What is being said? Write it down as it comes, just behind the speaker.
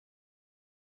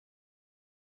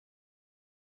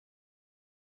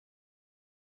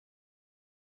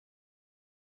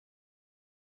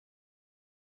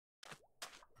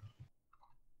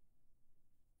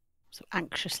So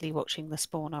anxiously watching the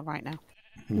spawner right now.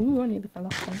 Ooh, I nearly fell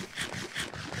off then.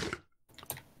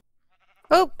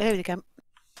 Oh, here we go.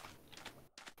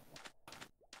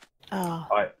 Oh.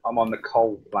 Right, I'm on the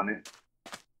coal planet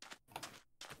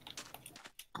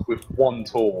with one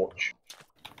torch.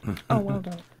 Oh, well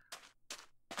done.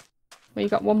 Well, you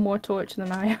got one more torch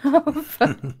than I have.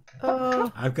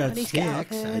 Oh, I've got I need to get out of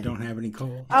sticks. here. I don't have any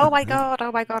coal. Oh my god,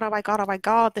 oh my god, oh my god, oh my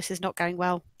god, this is not going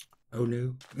well. Oh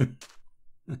no.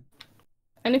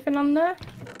 Anything on there?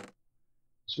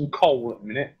 Some coal at the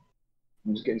minute.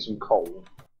 I'm just getting some coal.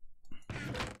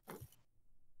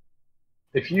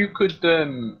 If you could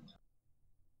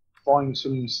find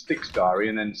some sticks, Gary,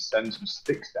 and then send some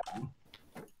sticks down.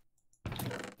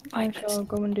 I shall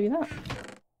go and do that.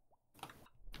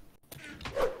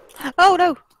 Oh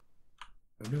no!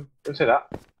 Oh no. Don't say that.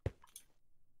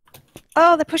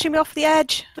 Oh, they're pushing me off the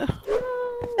edge. No,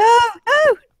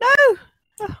 no, no!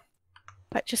 Oh.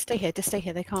 Right, just stay here,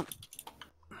 they can't.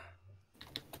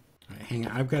 Right, hang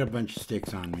on, I've got a bunch of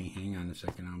sticks on me. Hang on a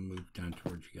second, I'll move down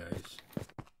towards you guys.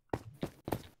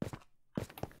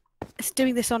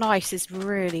 Doing this on ice is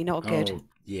really not good. Oh,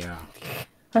 yeah.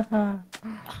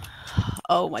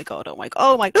 Oh my god, oh my god,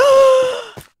 oh my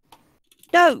god!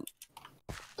 No!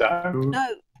 Don't.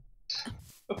 No!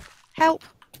 Help!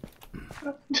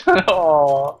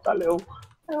 Oh, that little.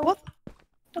 What?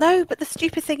 No, but the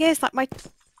stupid thing is, like, my...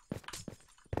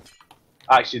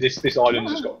 Actually, this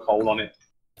island's just got coal on it.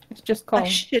 It's just coal. I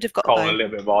should have got Coal a and a bow.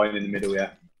 little bit of iron in the middle,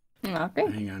 yeah. Okay.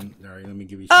 Hang on, sorry, let me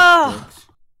give you some Oh! sticks.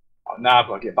 Oh, now I've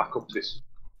got to get back up to this.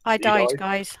 I died, died?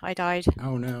 guys, I died.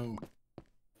 Oh no.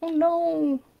 Oh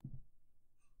no.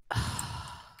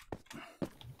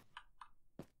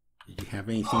 Did you have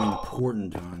anything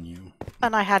important on you?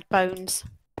 And I had bones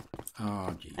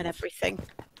Oh, geez. and everything.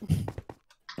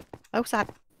 Oh, sad.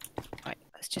 Right,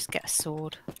 let's just get a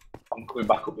sword. I'm coming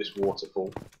back up this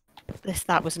waterfall.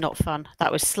 That was not fun.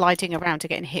 That was sliding around to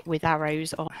getting hit with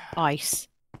arrows on ice.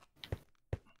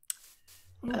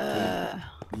 You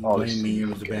Oh, blame this me, is it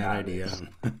was a getting bad out of idea.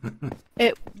 this.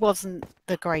 It wasn't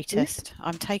the greatest.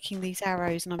 I'm taking these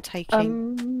arrows and I'm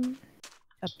taking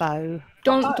a bow.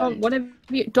 Don't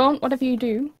whatever you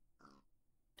do.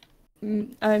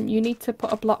 You need to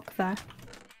put a block there.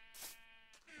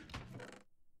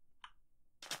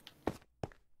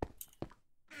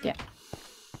 Yeah.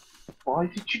 Why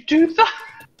did you do that?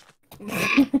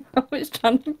 I was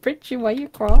trying to bridge your way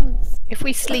across. If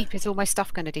we sleep, is all my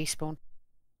stuff going to despawn?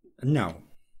 No.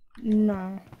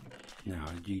 No. No,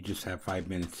 you just have 5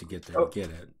 minutes to get there to get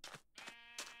it.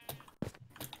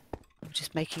 I'm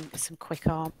just making some quick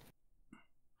arm.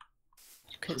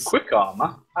 Quick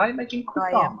armor? How are you making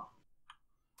quick armor?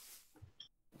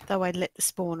 Though I lit the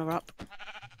spawner up.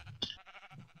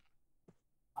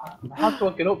 How do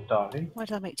I get up, darling? Why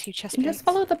did I make 2 chest You plates? just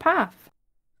follow the path.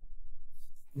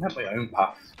 I have my own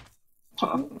path.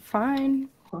 Fine.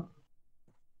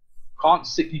 Can't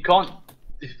sit. You can't.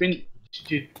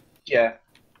 Yeah.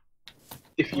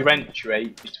 If you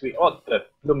entry between. What the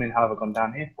blooming hell have I gone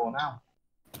down here for now?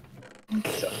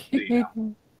 So,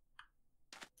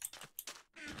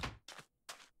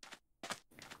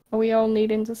 Are we all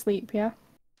needing to sleep, yeah?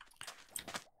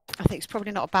 I think it's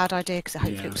probably not a bad idea because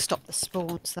hopefully Yeah. it will stop the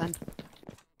spawns then.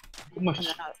 And almost.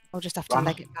 then I'll just have to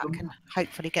leg it back and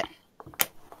hopefully get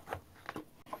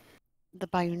the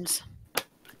bones.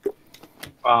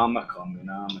 Armor coming,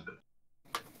 armor.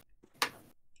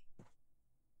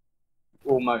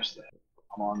 Almost there.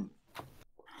 I'm on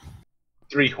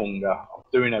 3 hunger. I'm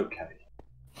doing okay.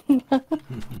 I'm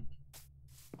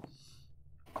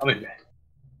in bed.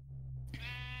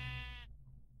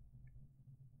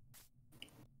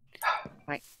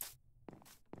 Right.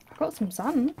 I've got some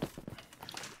sand.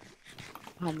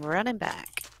 I'm running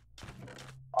back.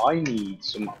 I need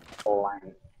some plank.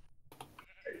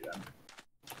 There you go.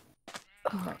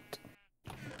 Right.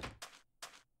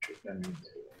 Should then need to-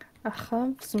 I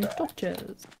have some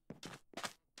torches.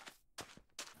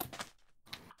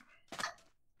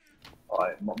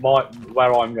 Right,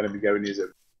 where I'm going to be going is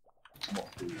what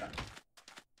food then.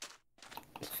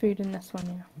 There's food in this one,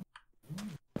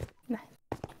 yeah.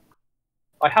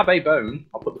 I have a bone.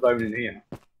 I'll put the bone in here.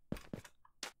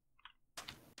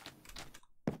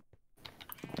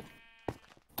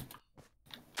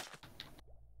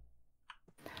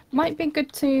 Might be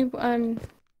good to,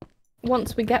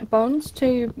 once we get bones,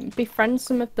 to befriend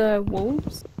some of the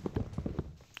wolves.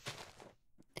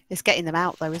 It's getting them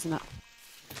out though, isn't it?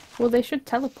 Well, they should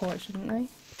teleport, shouldn't they?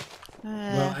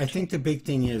 Well, I think the big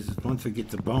thing is once we get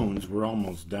the bones, we're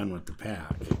almost done with the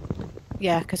pack.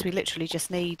 Yeah, because we literally just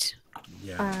need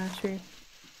Yeah. True.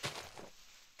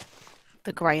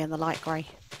 the grey and the light grey.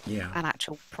 Yeah, an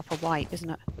actual proper white, isn't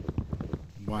it?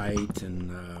 white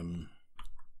and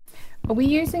Are we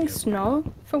using Yep.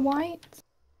 snow for white?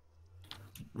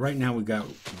 right now we got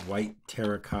white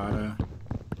terracotta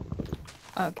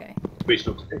Okay. Which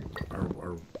looks good.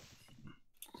 or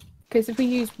Because if we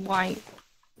use white,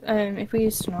 if we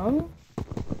use snow,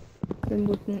 then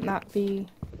wouldn't that be?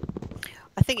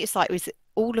 I think it's like with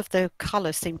all of the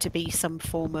colours seem to be some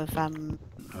form of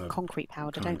concrete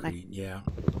powder, don't they? concrete. Yeah.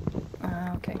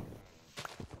 Okay.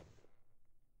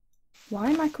 Why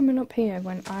am I coming up here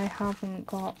when I haven't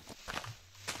got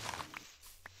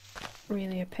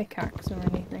really a pickaxe or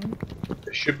anything?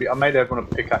 There should be. I made everyone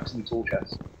a pickaxe and tool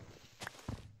chest.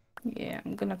 Yeah,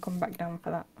 I'm gonna come back down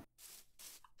for that.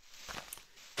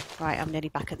 Right, I'm nearly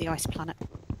back at the ice planet.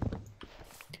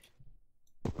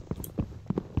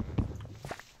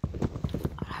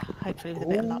 Hopefully with a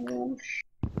bit of luck,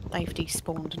 they've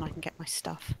despawned and I can get my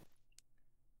stuff.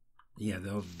 Yeah,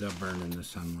 they'll burn in the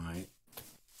sunlight.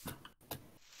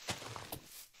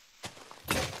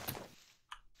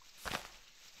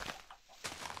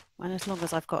 And as long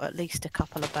as I've got at least a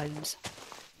couple of bones,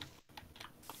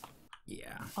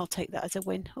 Yeah. I'll take that as a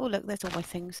win. Oh look, there's all my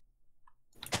things.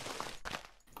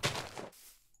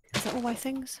 Is that all my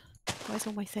things? Where's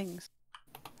all my things?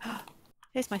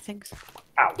 Here's my things.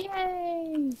 Ow!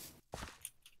 Yay!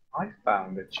 I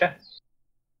found a chest.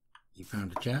 You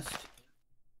found a chest?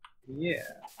 Yeah.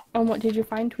 And what did you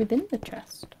find within the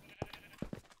chest?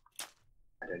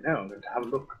 I don't know. I'm going to have a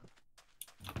look.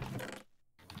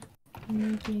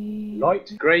 Maybe...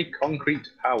 Light grey concrete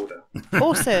powder.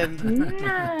 Awesome!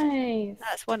 Nice!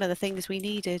 That's one of the things we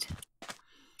needed.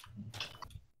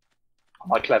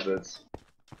 My clevers.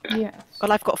 Yes.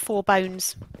 Well, I've got 4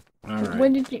 bones. All right. Where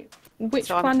did you... Which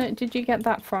So I'm- planet did you get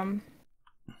that from?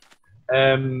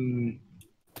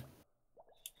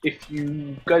 If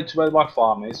you go to where my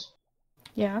farm is,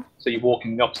 Yeah. so you're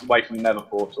walking the opposite way from the Nether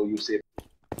portal, you'll see it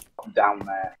down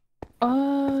there.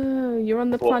 Oh, you're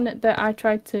on the What? planet that I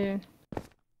tried to...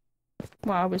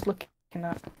 Well, I was looking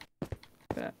at.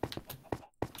 But...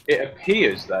 It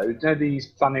appears, though, you know these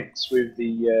planets with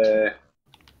the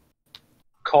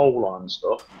coal on and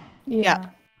stuff? Yeah.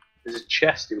 There's a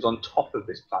chest. It was on top of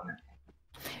this planet.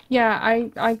 Yeah,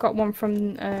 I got one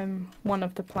from one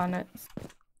of the planets.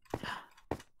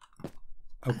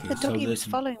 Okay, The so doggy was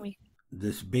this following me.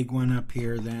 this big one up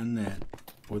here then that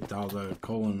with all the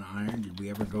coal and iron, did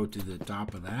we ever go to the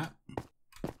top of that?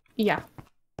 Yeah.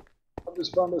 I've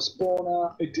just found a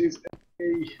spawner. It is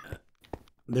a...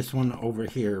 This one over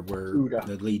here where Ouda.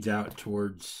 that leads out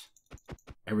towards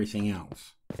everything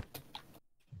else.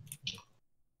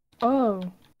 Oh,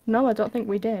 no, I don't think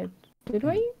we did. Did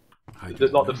we? I Like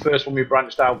don't the know. first one we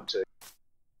branched out to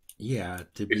Yeah,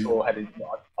 to be before heading...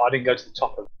 I didn't go to the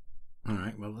top of it. all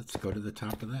right. Well, let's go to the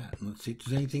top of that and let's see if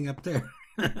there's anything up there.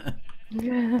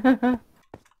 Yeah.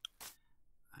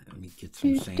 Let me get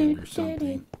some sand or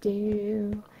something.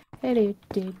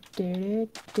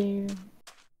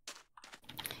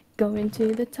 Going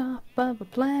to the top of a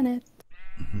planet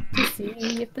to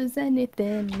see if there's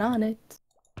anything on it.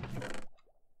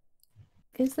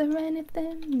 Is there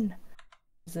anything?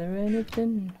 Is there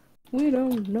anything? We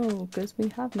don't know because we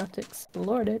have not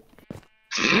explored it.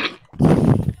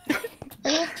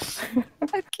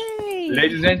 Okay.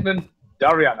 Ladies and gentlemen,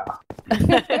 Dariana.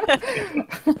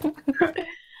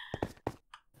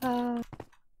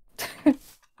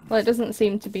 Well, it doesn't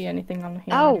seem to be anything on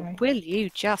here. Oh, Anyway. will you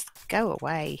just go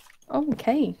away?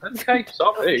 Okay. Okay,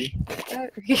 sorry.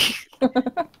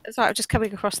 It's like I'm just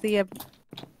coming across the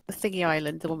thingy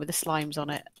island, the one with the slimes on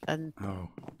it, and Oh,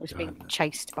 was God. being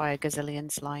chased by a gazillion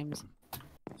slimes.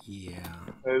 Yeah.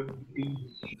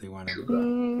 They want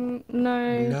to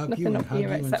No, love you nothing and up hug here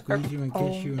you and except for squeeze you and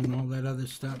kiss you and all that other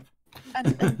stuff.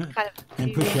 And kind of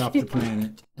And push you off the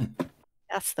planet.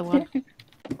 That's the one.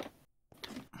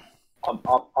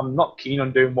 I'm not keen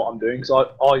on doing what I'm doing because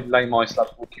I lay my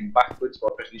slabs walking backwards by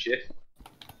pressing shift.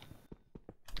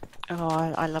 Oh,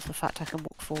 I love the fact I can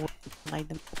walk forward and lay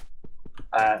them.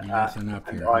 Nothing up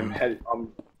And here.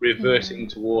 I'm reversing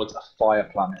towards a fire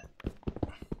planet.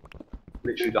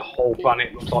 Literally, the whole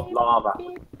planet looks like lava.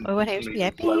 Oh, and here's Suddenly yeah,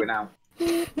 it's blowing out.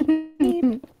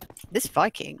 this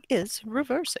Viking is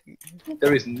reversing.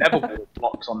 There is never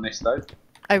blocks on this though.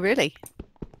 Oh, really?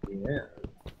 Yeah.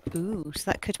 Ooh, so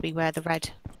that could be where the red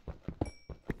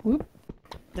Whoop.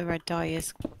 dye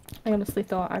is. I honestly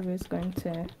thought I was going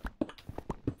to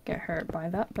get hurt by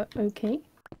that, but okay.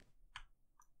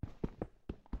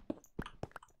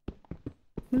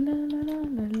 La la la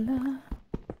la la.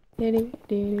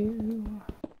 Do-do-do-do.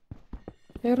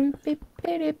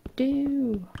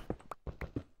 Do-do-do-do-do.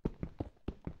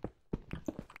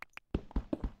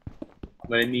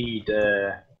 going to need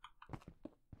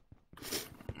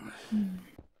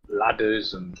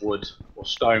ladders and wood or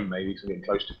stone, maybe, because we're getting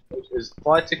close to. Is the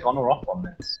fire tick on or off on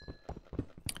this?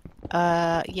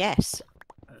 Yes.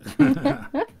 I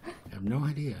have no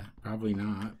idea. Probably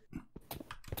not.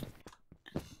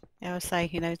 I would say,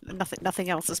 nothing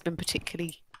else has been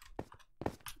particularly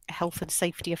health and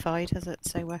safety-ified, has it?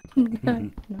 So,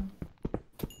 No.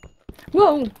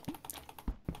 Whoa!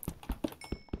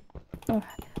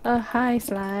 Oh, hi,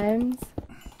 slimes.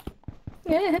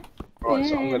 Yeah. Right,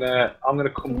 so I'm gonna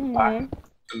come back Yeah.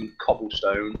 some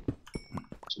cobblestone,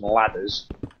 some ladders,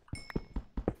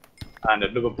 and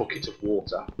another bucket of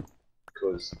water,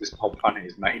 because this whole planet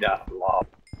is made out of lava.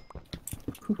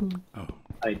 Oh,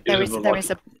 And it there doesn't look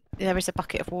like there is a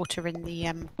bucket of water in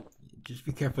the just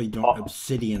be careful you don't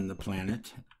obsidian the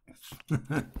planet.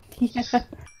 Yeah.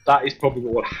 that is probably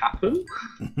what would happen.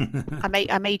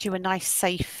 I made you a nice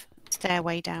safe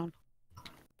stairway down.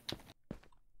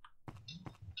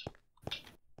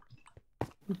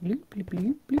 Bloop, bloop,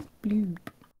 bloop, bloop, bloop.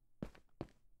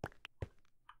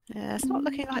 It's not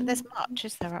looking like there's much,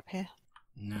 is there, up here?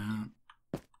 No.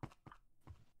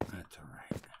 That's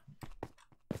alright.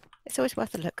 It's always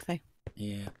worth a look, though.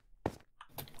 Yeah.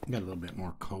 Got a little bit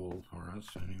more coal for us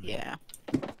anyway. Yeah.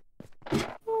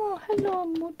 Oh, hello,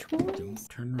 much Don't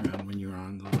turn around when you're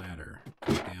on the ladder.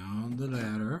 Go down the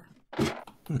ladder.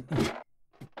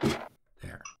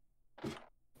 There.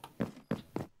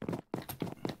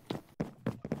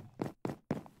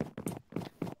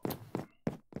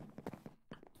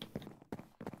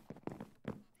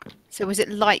 So was it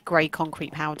light grey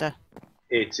concrete powder?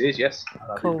 It is, yes.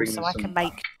 I'll be Cool. bringing So I some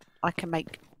can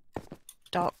make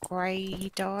dark grey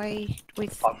dye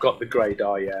with I've got the grey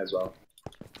dye, yeah, as well.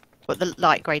 but the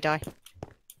light grey dye.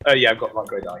 Yeah, I've got light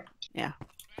grey dye.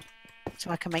 So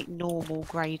I can make normal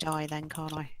grey dye then,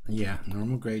 can't I? Yeah,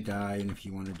 normal gray dye, and if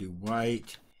you want to do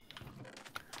white,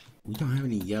 we don't have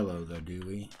any yellow though, do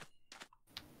we?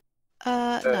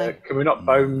 No. Can we not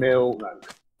bone mill? No.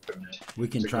 We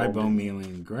can try bone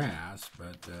mealing grass,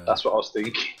 but That's what I was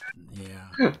thinking.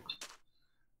 yeah,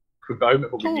 For bone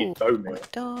mill, we need bone meal.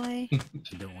 White dye.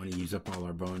 we don't want to use up all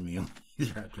our bone meal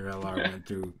after LR went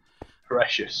through.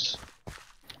 Precious.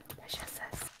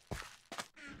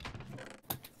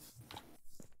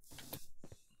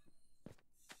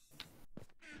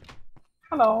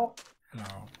 Hello.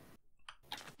 Hello.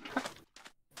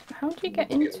 How do you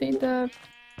get into the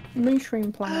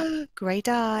mushroom plant? Grey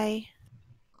dye.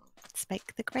 Let's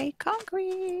make the grey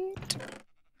concrete.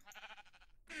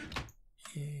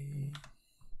 Yay.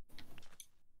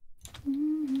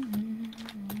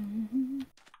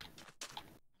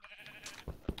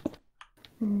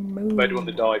 Where do you want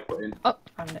the dye put in? Oh,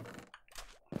 found it.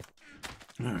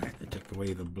 Alright, I took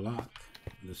away the block,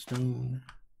 the stone.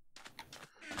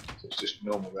 So it's just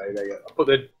normal grey. There you go. I put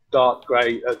the dark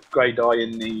grey dye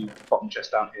in the bottom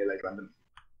chest down here, later, Brandon.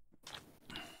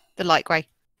 The light grey.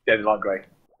 Yeah, the light grey.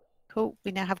 Cool.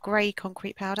 We now have grey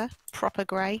concrete powder. Proper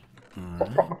grey.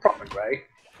 Alright. Proper grey.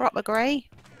 Proper grey.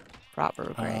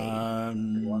 Proper grey.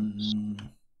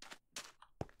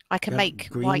 I can got make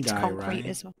green white dye, concrete right?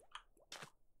 as well.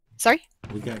 Sorry?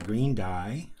 We got green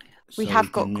dye. We so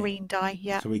have got can- green dye,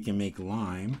 yeah. So we can make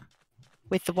lime.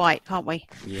 With the white, can't we?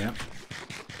 Yep.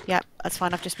 Yep, that's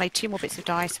fine. I've just made 2 more bits of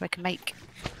dye so I can make...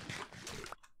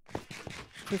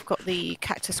 We've got the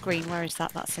cactus green. Where is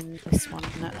that? That's in this one,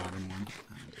 isn't it? Bottom one.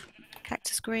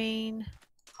 Cactus green.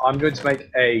 I'm going to make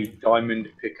a diamond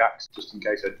pickaxe just in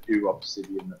case I do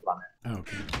obsidian the planet.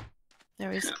 Okay.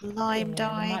 There is lime that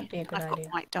dye. might be a good I've idea.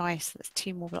 got white dye, so that's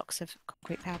 2 more blocks of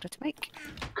concrete powder to make.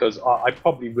 Because I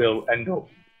probably will end up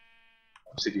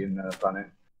obsidian the planet.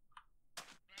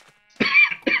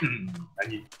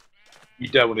 And you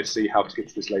don't want to see how to get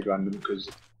to this later, Brandon, because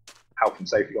health and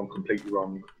safety gone completely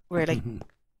wrong. Really?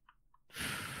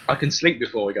 I can sleep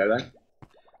before we go then.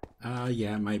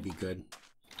 Yeah, it might be good.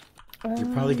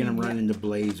 You're probably gonna run into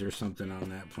Blaze or something on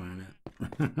that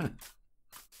planet.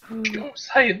 Don't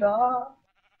say that.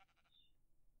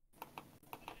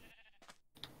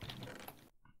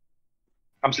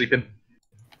 I'm sleeping.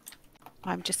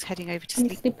 I'm just heading over to I'm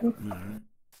sleep. sleeping. Alright.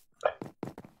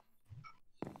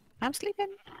 I'm sleeping.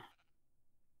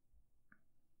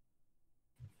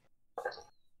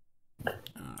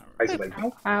 Basically.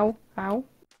 Ow, ow, ow.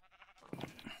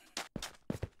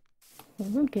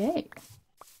 Okay.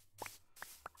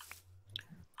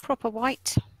 Proper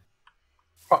white.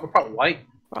 Proper white.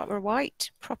 Proper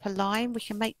white. Proper lime. We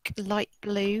can make light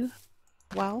blue.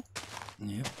 Well.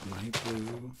 Yep, light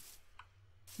blue.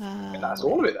 And that's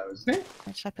all of it, though, isn't it?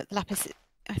 Where should I put the lapis?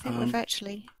 I think we've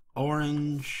actually...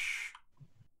 Orange.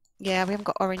 Yeah, we haven't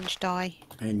got orange dye.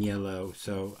 And yellow.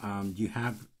 So, do you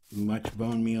have much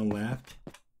bone meal left?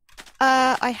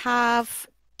 I have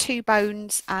 2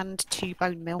 bones and 2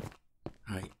 bone meal.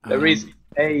 Right. There is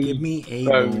a Give me a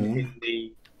bone bone. in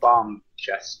the farm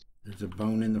chest. There's a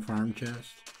bone in the farm chest?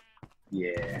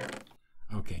 Yeah.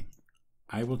 Okay.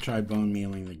 I will try bone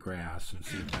mealing the grass and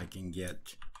see if I can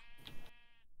get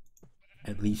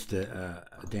at least a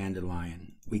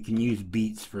dandelion. We can use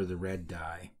beets for the red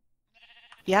dye.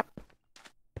 Yep.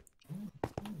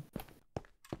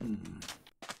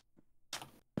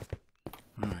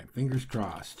 All right, fingers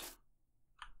crossed.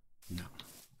 No,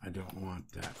 I don't want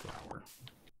that flower.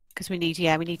 Because we need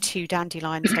 2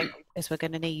 dandelions, don't we? Because we're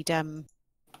going to need No.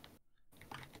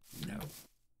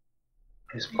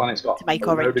 This planet's got To make a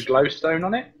load orange. of glowstone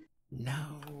on it.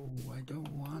 No, I don't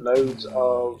want Loads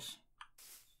of- these.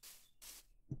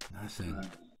 Nothing.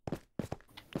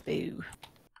 boo.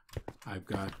 I've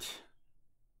got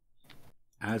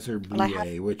azure Well, I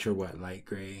blue, which are what, light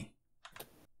gray?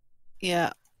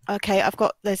 Yeah. Okay, I've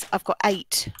got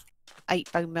 8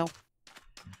 bone meal.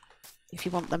 If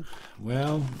you want them.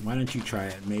 Well, why don't you try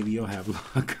it? Maybe you'll have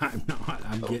luck. I'm not.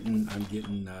 I'm getting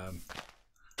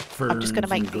ferns I'm just gonna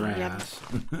make and grass.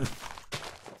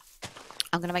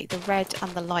 I'm going to make the red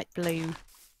and the light blue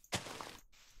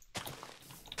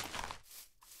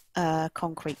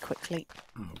concrete quickly.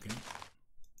 Okay.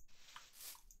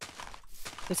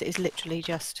 Because it is literally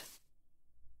just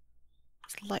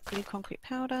light blue concrete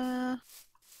powder,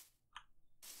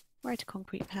 red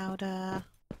concrete powder,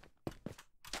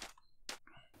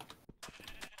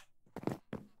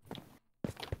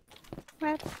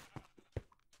 red,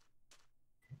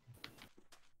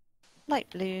 light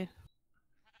blue.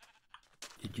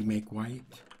 Did you make white?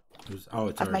 It's I've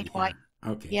already made white.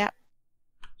 here. Okay. Yep.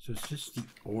 So it's just the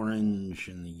orange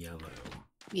and the yellow.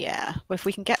 Yeah. Well, if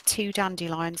we can get 2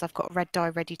 dandelions, I've got red dye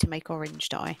ready to make orange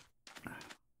dye.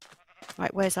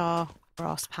 Right, where's our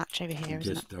grass patch over here?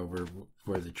 Isn't Just over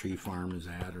where the tree farm is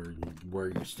at, or where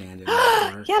you're standing.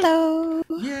 it? Yellow.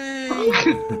 Yay!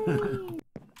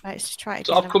 Right, let's just try it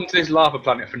So again. I've come to this lava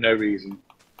planet for no reason.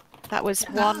 That was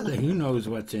one. Who knows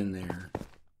what's in there?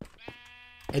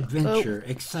 Adventure,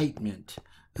 excitement.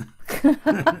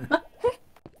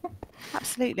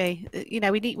 Absolutely. You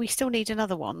know, we still need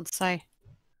another one, so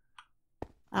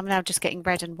I'm now just getting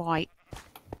red and white.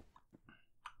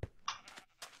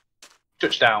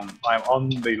 Touchdown. I'm on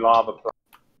the lava planet.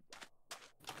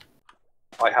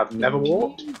 I have never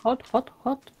walked. Hot, hot,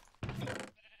 hot. I'm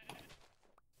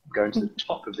going to the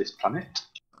top of this planet.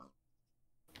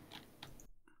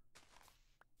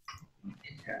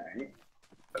 Okay.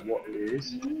 So what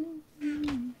is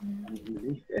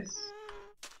underneath this?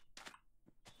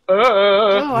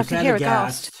 Oh, I Was can that hear a a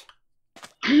ghast?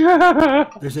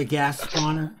 ghast. There's a gas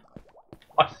spawner?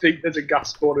 I think there's a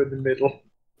gas spawner in the middle.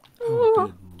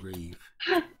 Oh, good grief.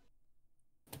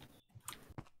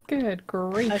 Good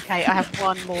grief. Okay, I have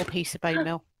one more piece of bone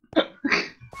meal.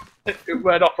 It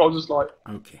went off. I was just like,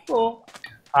 Okay. oh.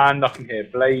 And I can hear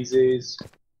blazes.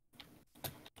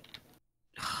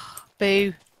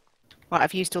 Boo. Right,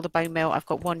 I've used all the bone meal. I've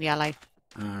got 1 yellow.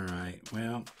 Alright,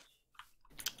 well,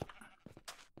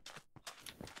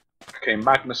 Okay,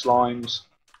 magma slimes.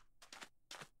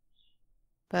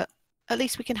 But at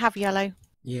least we can have yellow.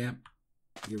 yeah.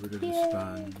 Get rid of the Yay.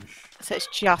 sponge. So it's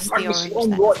just the Magma orange slime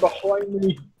then. right behind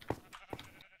me.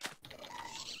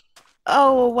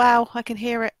 Oh, wow, I can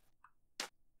hear it.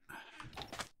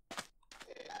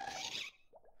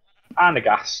 And a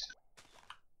gas.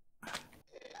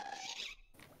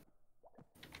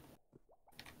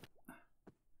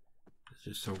 It's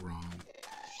just so wrong.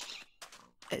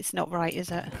 It's not right,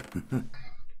 is it?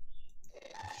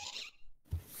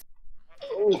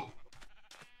 Oh.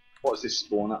 What's this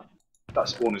spawn at? That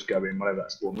spawner's going, whatever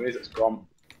that spawner is, it's gone.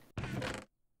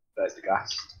 There's the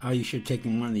gas. Oh, you should have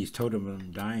taken one of these totem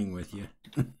and dying with you.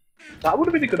 That would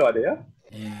have been a good idea.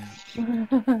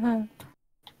 Yeah.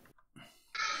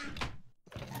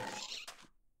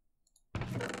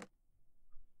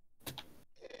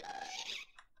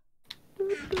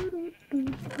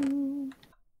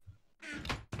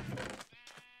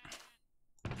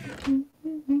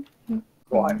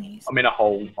 Right, I'm in a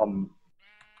hole. I'm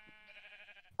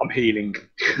healing.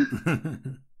 I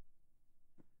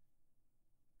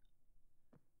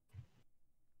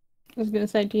was going to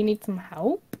say, do you need some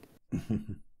help?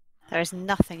 There is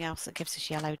nothing else that gives us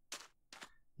yellow.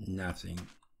 Nothing.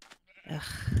 Ugh.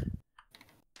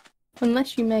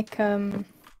 Unless you make a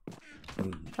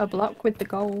block with the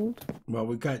gold. Well,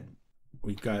 we've got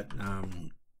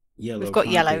yellow. We've got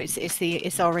yellow. concrete.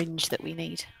 It's orange that we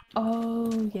need. Oh,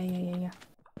 yeah.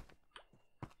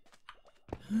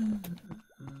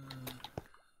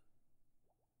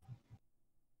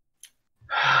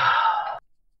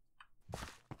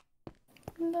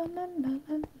 La la la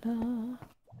la la.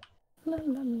 La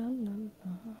la la la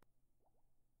la.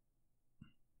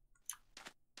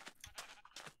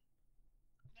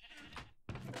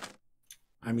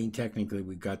 I mean, technically,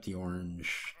 we got the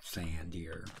orange sand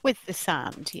here. With the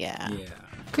sand, yeah. Yeah.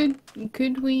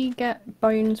 Could we get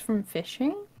bones from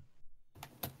fishing?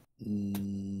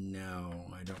 No,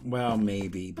 I don't. Well,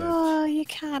 maybe, but Oh, you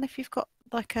can if you've got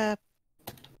like a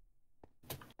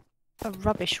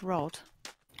rubbish rod.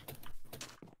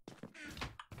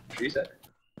 She said.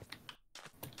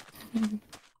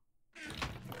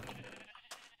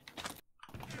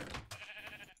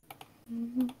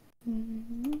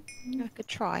 I could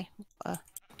try.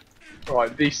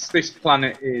 Right, this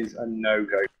planet is a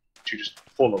no-go. It's just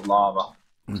full of lava.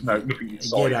 There's no nothing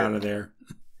inside get out it. of there.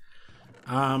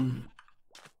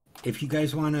 If you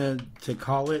guys want to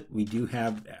call it, we do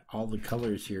have all the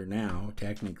colors here now,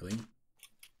 technically.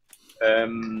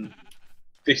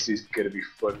 This is going to be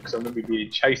fun because I'm going to be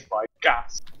being chased by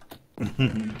gas.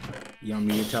 You want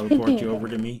me to teleport you over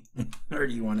to me? Or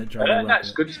do you want to try to No,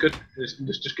 it's good, it's good.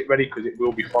 Just get ready because it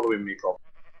will be following me, probably.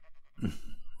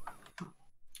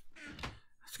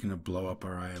 It's going to blow up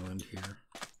our island here.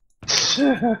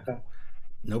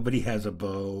 Nobody has a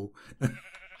bow.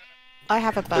 I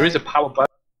have a bow. There is a power bow.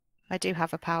 I do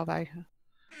have a power bow.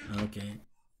 Okay.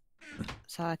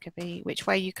 So I could be... Which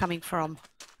way are you coming from?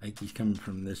 I think he's coming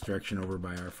from this direction over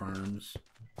by our farms.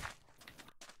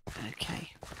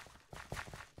 Okay.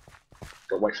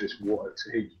 Gotta wait for this water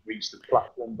to reach the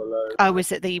platform below. Oh,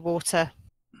 is it the water?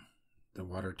 The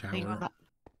water Are you on tower. that?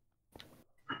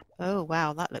 Oh,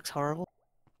 wow, that looks horrible.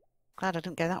 Glad I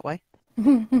didn't go that way.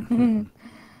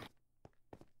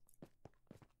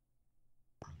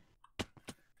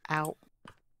 Ow.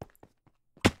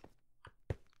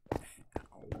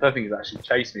 I don't think it's actually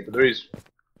chased me, but there is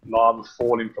lava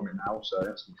falling from it now, so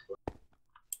that's gonna be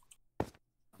fun.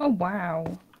 Oh wow.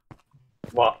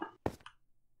 What?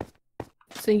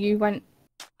 So you went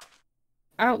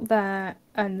out there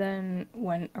and then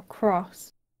went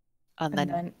across And and then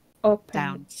then up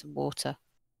down some water.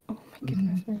 And... Oh my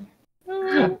goodness me.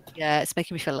 Oh. Yeah, it's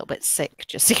making me feel a little bit sick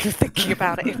just even thinking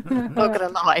about it. I'm not gonna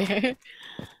lie.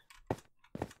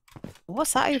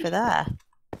 What's that over there?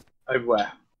 Over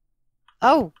where?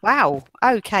 Oh, wow.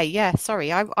 Okay, yeah,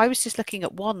 sorry. I was just looking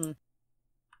at one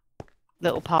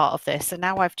little part of this, and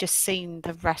now I've just seen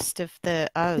the rest of the...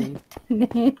 Oh.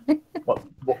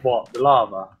 What? The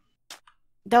lava?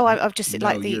 No, I've just... No,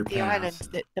 like your the island,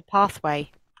 path. the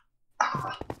pathway,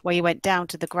 where you went down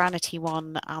to the granity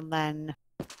one, and then...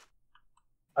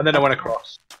 And then I went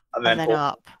across. And then,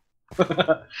 up.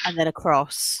 And then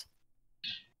across.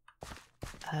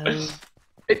 Oh.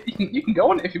 You can go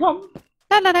on it if you want.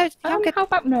 No, I'm good. How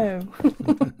about no?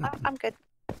 I'm good.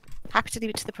 Happy to leave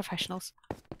it to the professionals.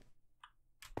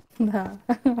 Nah.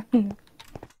 I'm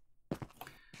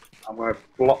going to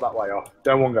block that way off.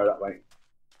 Don't want to go that way.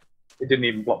 It didn't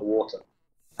even block the water.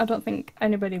 I don't think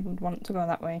anybody would want to go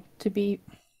that way, to be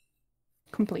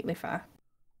completely fair.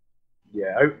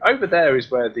 Yeah, over there is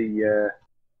where the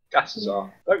gases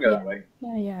are. Don't go that way.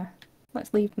 Yeah.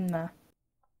 Let's leave them there.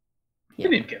 You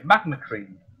didn't even get magma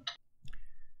cream.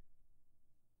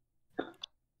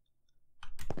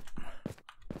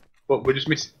 But we're just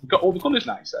missing. We've got all the colours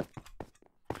now, you said.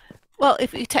 Well,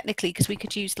 if we technically, because we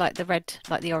could use like the red,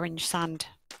 like the orange sand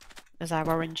as our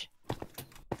orange.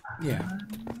 Yeah.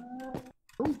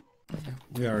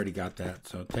 We already got that,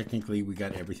 so technically we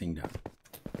got everything done.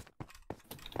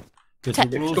 Because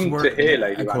the rules come were, to here,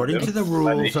 Lady according Random, to the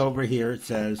rules Lenny. over here, it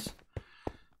says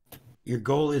your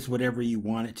goal is whatever you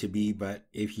want it to be, but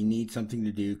if you need something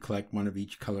to do, collect one of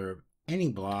each color of any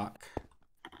block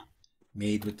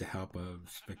made with the help of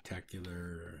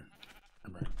spectacular,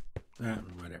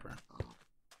 whatever.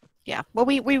 Yeah. Well,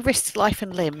 we risked life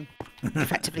and limb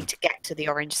effectively to get to the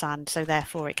orange sand, so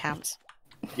therefore it counts.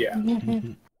 Yeah.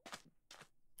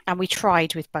 And we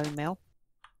tried with bone meal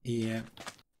Yeah.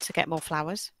 to get more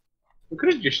flowers. We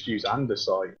could have just used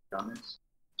andesite, to be honest.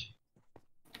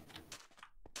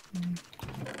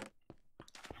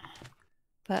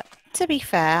 But to be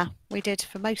fair, we did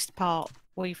for most part.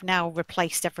 We've now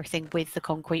replaced everything with the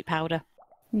concrete powder.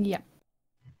 Yeah.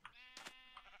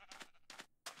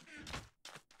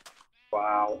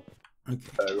 Wow. Okay.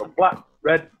 So we've got black,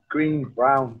 red, green,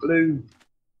 brown, blue,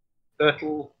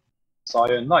 turtle,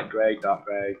 cyan, light grey, dark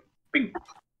grey, pink,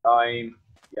 lime,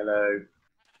 yellow,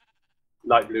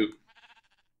 light blue,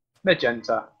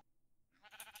 magenta,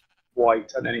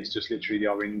 white, and then it's just literally the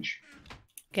orange.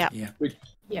 Yeah. Yeah.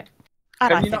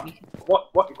 And I Can you think not, we can...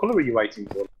 what colour are you waiting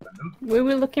for? Brandon? We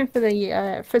were looking for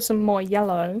the for some more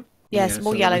yellow. Yeah, some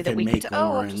more so yellow we that can we make could...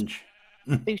 Oh, I've just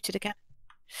orange. booted again.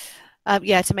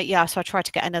 Yeah, to make so I tried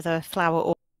to get another flower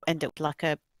or end up like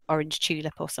a orange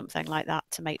tulip or something like that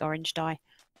to make orange dye,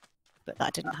 but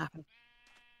that didn't happen.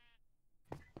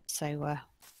 So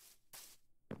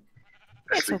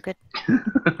it's all good.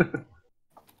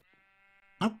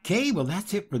 Okay, well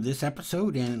that's it for this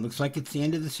episode, and it looks like it's the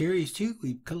end of the series too.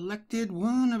 We've collected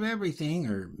one of everything,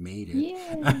 or made it.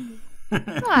 Yay!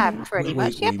 Pretty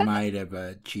much. We might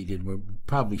have cheated. We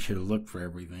probably should have looked for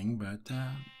everything, but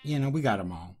you know, we got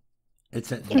them all.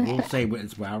 We'll say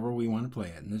it's however we want to play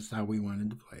it, and this is how we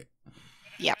wanted to play it.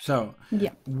 Yeah. So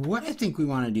Yeah. what I think we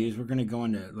want to do is we're going to go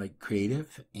into like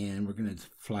creative, and we're going to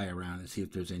fly around and see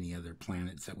if there's any other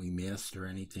planets that we missed or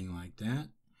anything like that.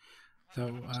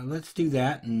 So let's do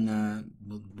that, and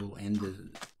we'll end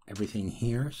everything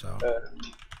here. So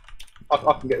I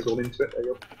can get us all into it. There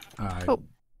you go. Cool.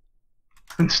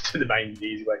 Just to the main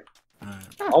easy way. I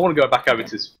want to go back over to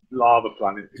this lava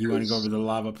planet. You want to go over the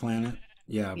lava planet?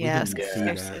 Yeah. Yeah, we didn't see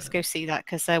that. let's go see that,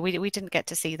 because we didn't get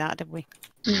to see that, did we?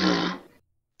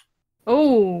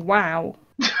 Oh, wow.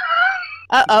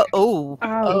 Oh,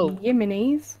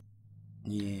 Yiminis.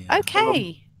 Yeah.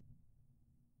 okay.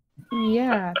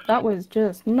 Yeah, that was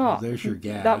just not. There's your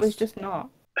gas. That was just not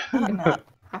gonna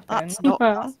happen. That's not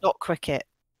cricket,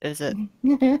 is it?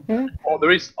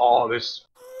 There's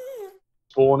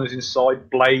spawners inside,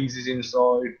 blazes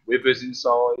inside, withers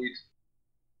inside.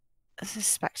 This is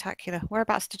spectacular.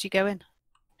 Whereabouts did you go in?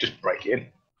 Just break in.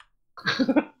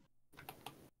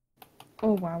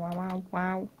 Oh,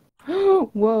 wow.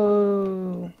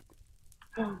 Whoa.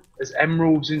 There's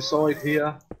emeralds inside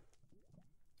here.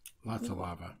 Lots of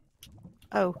lava.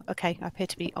 Oh, okay. I appear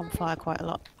to be on fire quite a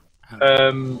lot.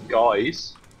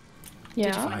 Guys,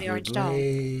 Yeah. find the orange dye?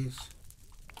 blaze.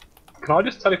 can I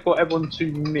just teleport everyone to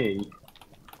me?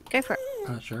 Go for it.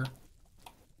 Sure.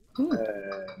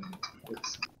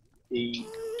 Let's E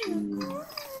to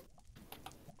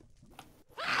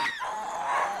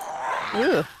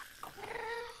Ooh.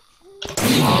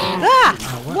 Ah!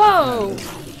 Whoa!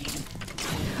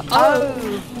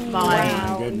 Oh my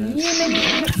Wow. goodness.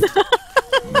 Yiminis.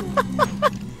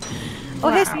 Oh,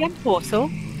 here's the end portal.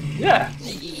 yeah.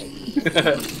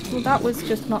 Well, that was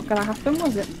just not gonna happen,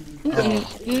 was it? Yeah,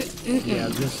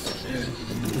 this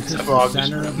is So the I've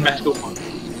center just of messed that. up one.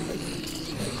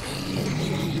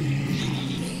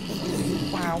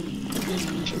 Wow.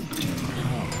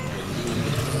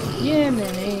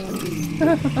 Yimini.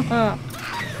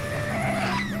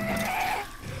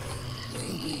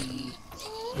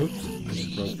 Oops, I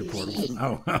just broke the portal.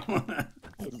 Oh.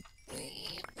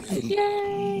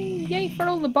 Yay! Yay for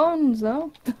all the bones,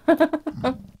 though.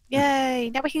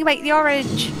 Yay! Now we can make the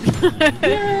orange.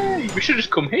 Yay! We should have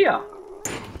just come here.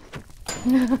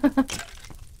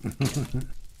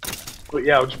 But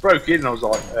yeah, I just broke in and I was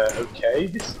like, okay,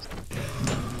 there's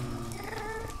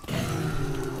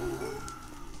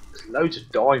loads of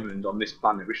diamonds on this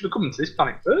planet. We should have come to this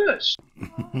planet first.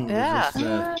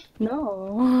 Yeah.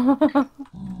 No.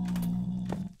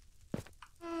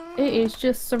 It is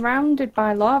just surrounded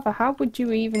by lava. How would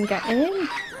you even get in?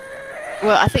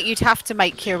 Well, I think you'd have to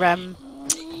make your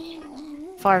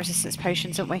fire resistance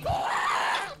potions, don't we?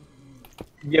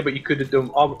 Yeah, but you could have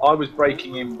done. I was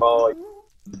breaking in by.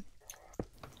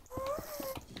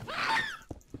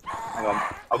 Hang on,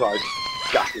 I've got a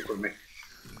gas in front of me.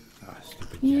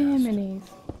 Yiminis.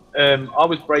 I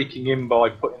was breaking in by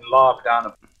putting lava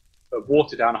down,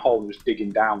 water down a hole and just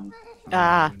digging down.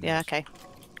 Ah, yeah, okay.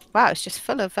 Wow, it's just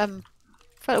full of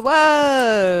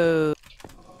whoa!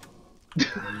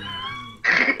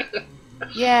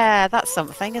 Yeah, that's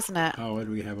something, isn't it? Oh, what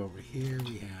do we have over here?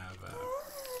 We have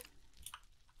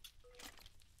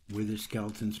wither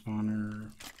skeleton spawner.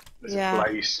 There's Yeah. a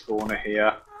blaze spawner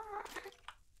here.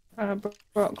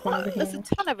 Broke one over There's here.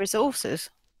 a ton of resources.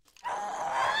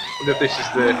 I wonder if this is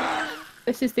the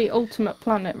This is the ultimate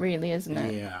planet, really, isn't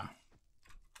it? Yeah.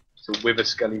 wither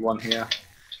skelly one here.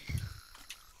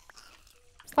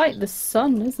 It's like the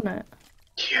sun, isn't it?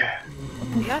 Yeah.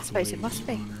 Yeah, I suppose it must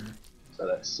be. So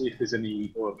let's see if there's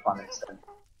any other planets then.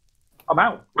 I'm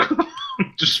out.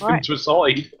 Just swim Right. to a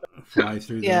side. Fly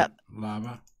through Yeah. the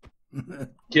lava.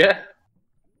 Yeah.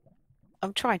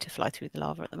 I'm trying to fly through the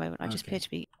lava at the moment. I just Okay. appear to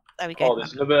be. There we go. Oh,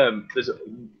 there's another. There's a,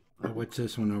 Oh, what's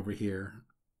this one over here?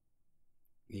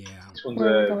 Yeah, this one's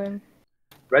Where are we a going?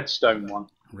 redstone one.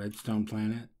 redstone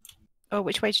planet. Oh,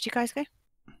 which way did you guys go?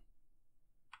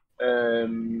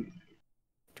 Do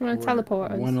you want to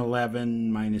teleport us?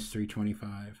 111 minus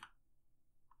 325.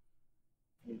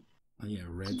 Oh, yeah,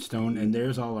 redstone, and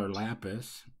there's all our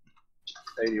lapis.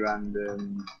 Stay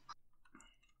random.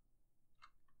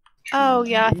 Oh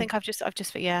yeah, I think I just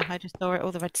yeah, I just saw it.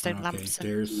 All the redstone Okay, lamps.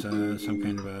 there's some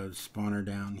kind of a spawner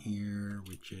down here,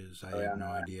 which is I Oh, yeah, have no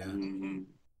no, idea.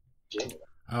 Yeah.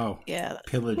 Oh, Yeah.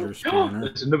 pillager spawner.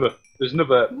 There's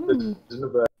another Ooh.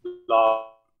 large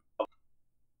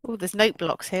Oh, there's note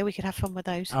blocks here. We could have fun with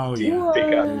those. Oh yeah, Whoa,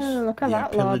 there's look at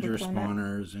that lava pillager planet.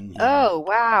 spawners in here. Oh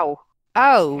wow.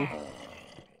 Oh,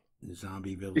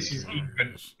 Zombie This is even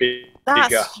villagers. bigger.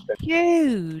 that's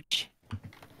huge.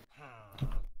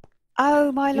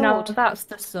 Oh my No, lord. that's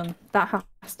the sun. That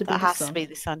has to be That the has sun. to be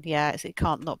the sun. Yeah, it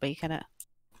can't not be, can it?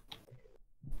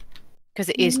 Because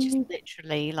it is just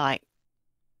literally like,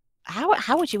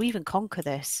 how would you even conquer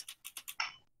this?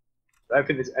 I don't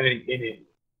think there's anything in it.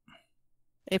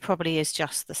 It probably is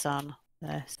just the sun.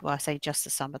 Well, I say just the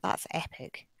sun, but that's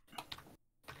epic.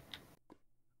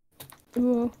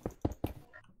 Ooh.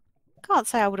 Can't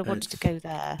say I would have wanted to That's- go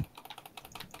there.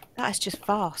 That is just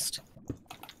vast.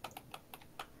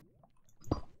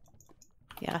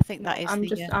 Yeah, I think that is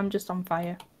I'm just on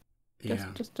fire. Yeah,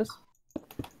 Just.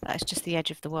 that is just the edge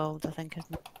of the world, I think,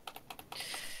 isn't it?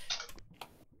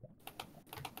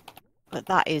 But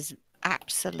that is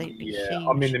absolutely Yeah, huge.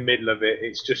 I'm in the middle of it.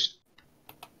 It's just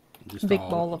just Big all-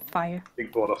 ball of fire.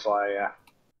 big ball of fire.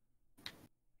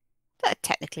 Yeah.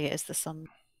 Technically, it is the sun.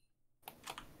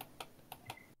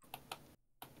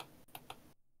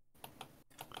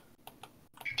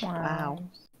 Wow.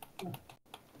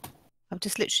 I'm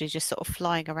just literally just sort of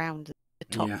flying around the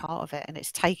top Yeah. part of it, and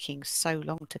it's taking so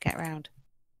long to get around.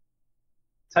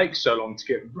 Takes so long to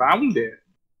get round it.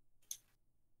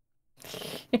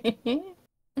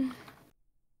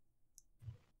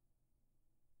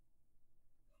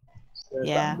 There's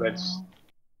Yeah. that red.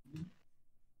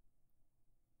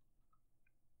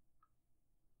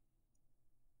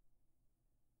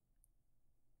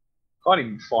 Can't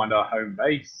even find our home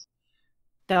base.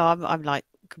 No, I'm like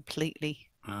completely.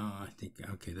 Oh, I think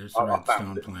okay. There's the I found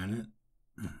redstone it. planet.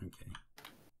 Okay.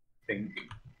 I think.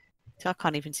 So I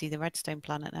can't even see the redstone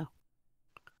planet now.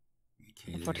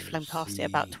 Okay. I've already flown there's past it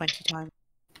about the 20 times.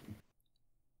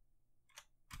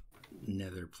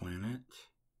 Nether planet.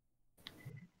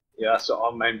 Yeah, so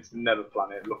I'm aimed to the Nether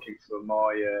planet looking for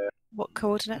my What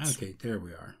coordinates? Okay, there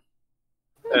we are.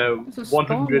 There's a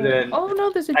 100 spawner. and Oh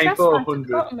no, there's a aim chest for right at the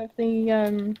 100. bottom of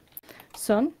the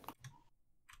sun.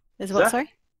 There's what, Sir?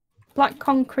 sorry? Black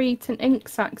concrete and ink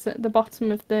sacs at the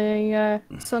bottom of the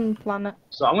sun planet.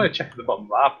 So I'm going to check at the bottom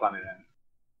of our planet then.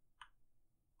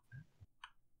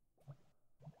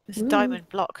 There's a Ooh. diamond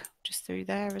block just through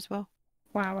there as well.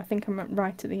 Wow, I think I'm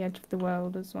right at the edge of the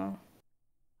world as well.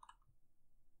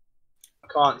 I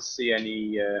can't see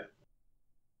any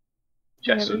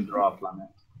chests Yeah, under our planet.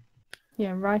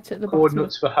 Yeah, right at the bottom.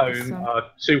 Coordinates for the home sun.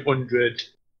 are 200 and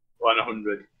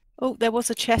 100. Oh, there was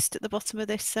a chest at the bottom of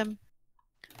this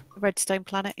redstone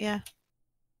planet, yeah.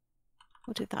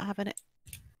 What did that have in it?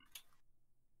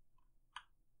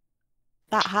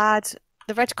 That had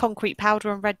the red concrete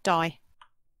powder and red dye.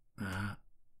 Uh,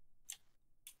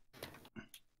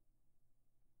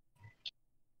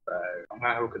 So I'm going to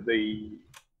have a look at the.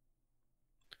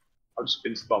 I'll just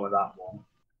spin to the bottom of that one.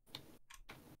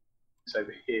 It's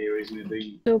over here, isn't it?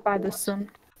 The Still by the sun.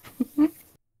 I'm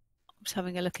just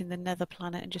having a look in the nether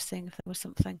planet and just seeing if there was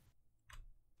something.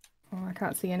 Oh, I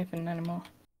can't see anything anymore.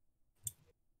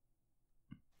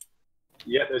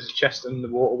 Yeah, there's a chest in the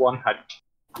water one. Had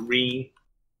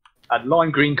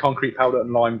lime green concrete powder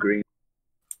and lime green.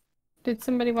 Did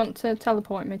somebody want to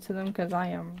teleport me to them? Because I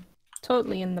am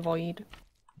totally in the void.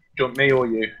 Do you want me or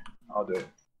you? I'll do it.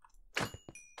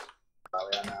 Oh,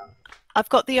 yeah, now. I've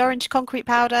got the orange concrete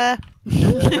powder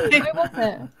Where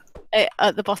was it?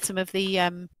 at the bottom of the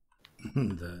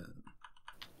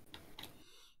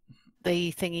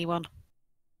thingy one.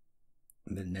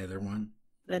 the nether one.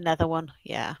 The nether one,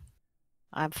 yeah.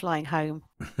 I'm flying home.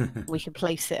 We can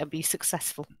place it and be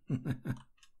successful.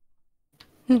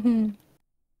 We're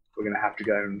going to have to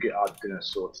go and get our dinner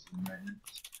sorted in a moment.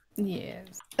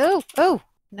 Yes. Oh,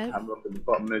 no. Have a look at the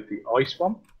bottom of the ice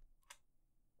one.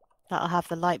 That'll have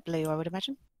the light blue, I would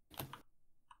imagine.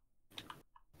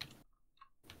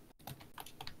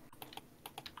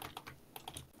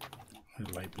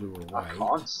 Light blue or I white.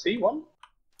 can't see one.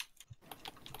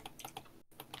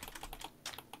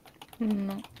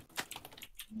 No.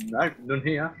 No, none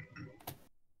here.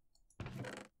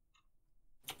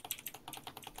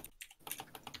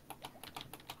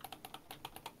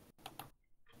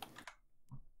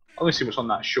 I want to see what's on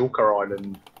that Shulker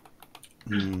Island.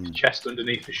 Hmm. Chest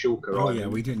underneath the Shulker Oh Island. yeah,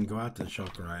 we didn't go out to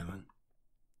Shulker Island.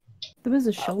 There was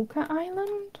a Shulker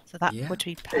Island? So that Yeah. would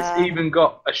be It's even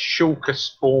got a Shulker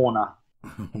spawner.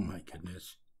 Oh my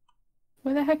goodness.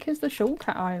 Where the heck is the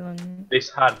Shortcut Island? This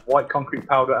had white concrete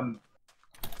powder and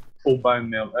full bone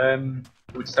meal.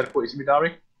 We just teleport you to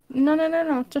Midari?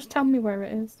 No. Just tell me where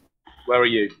it is. Where are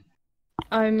you?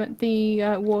 I'm at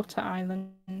the water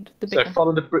island. The big So one.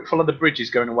 follow the bridges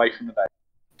going away from the bay.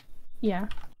 Yeah.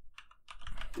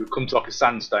 You'll come to like a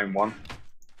sandstone one.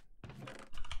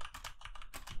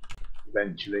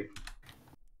 Eventually.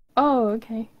 Oh,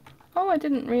 okay. Oh, I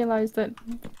didn't realise that.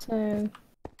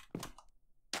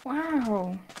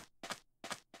 Wow.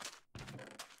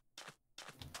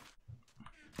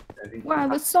 Wow,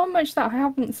 there's so much that I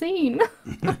haven't seen.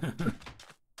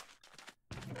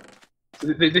 So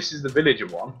this is the villager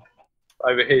one.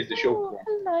 Over here's the short one.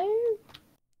 Hello.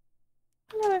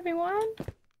 Hello, everyone.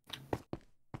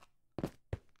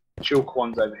 Shulk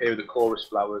one's over here with the chorus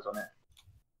flowers on it.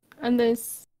 And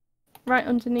there's right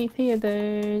underneath here.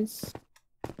 There's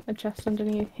a chest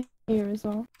underneath here as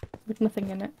well, with nothing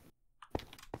in it.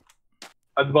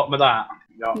 At the bottom of that,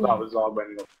 Yeah. that was our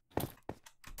went up.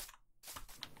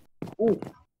 Ooh,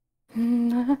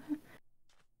 did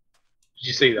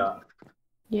you see that?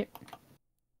 Yep.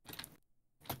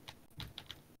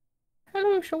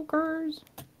 Hello, shulkers.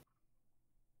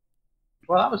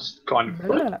 Well, that was kind of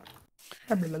fun.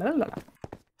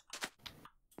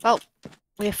 Well,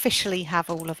 we officially have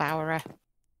all of our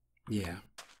Yeah.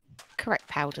 correct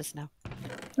powders now.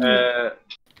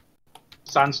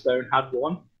 Sandstone had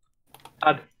one.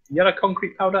 Had yellow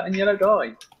concrete powder and yellow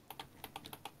dye.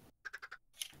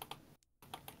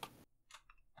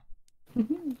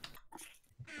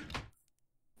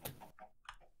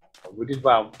 We did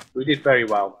well. We did very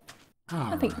well.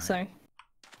 I think Alright. so.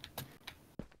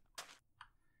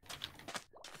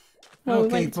 Well, we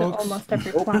Okay, went to folks. almost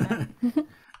every planet.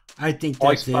 I think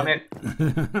Ice that's it. Planet.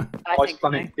 I Ice think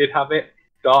Planet did have it.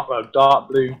 Dark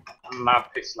blue and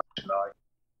lapis lazuli.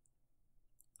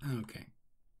 Okay.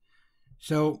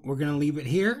 So we're gonna leave it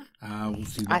here. We'll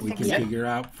see I what we think can so. figure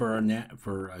out for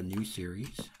a new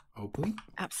series, hopefully.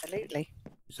 Absolutely.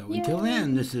 So until Yay.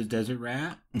 then, this is Desert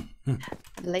Rat.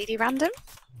 Lady Random.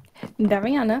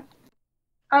 Dariana.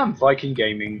 And Viking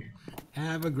Gaming.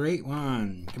 Have a great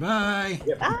one. Goodbye.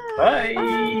 Yep. Bye. Bye.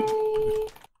 Bye.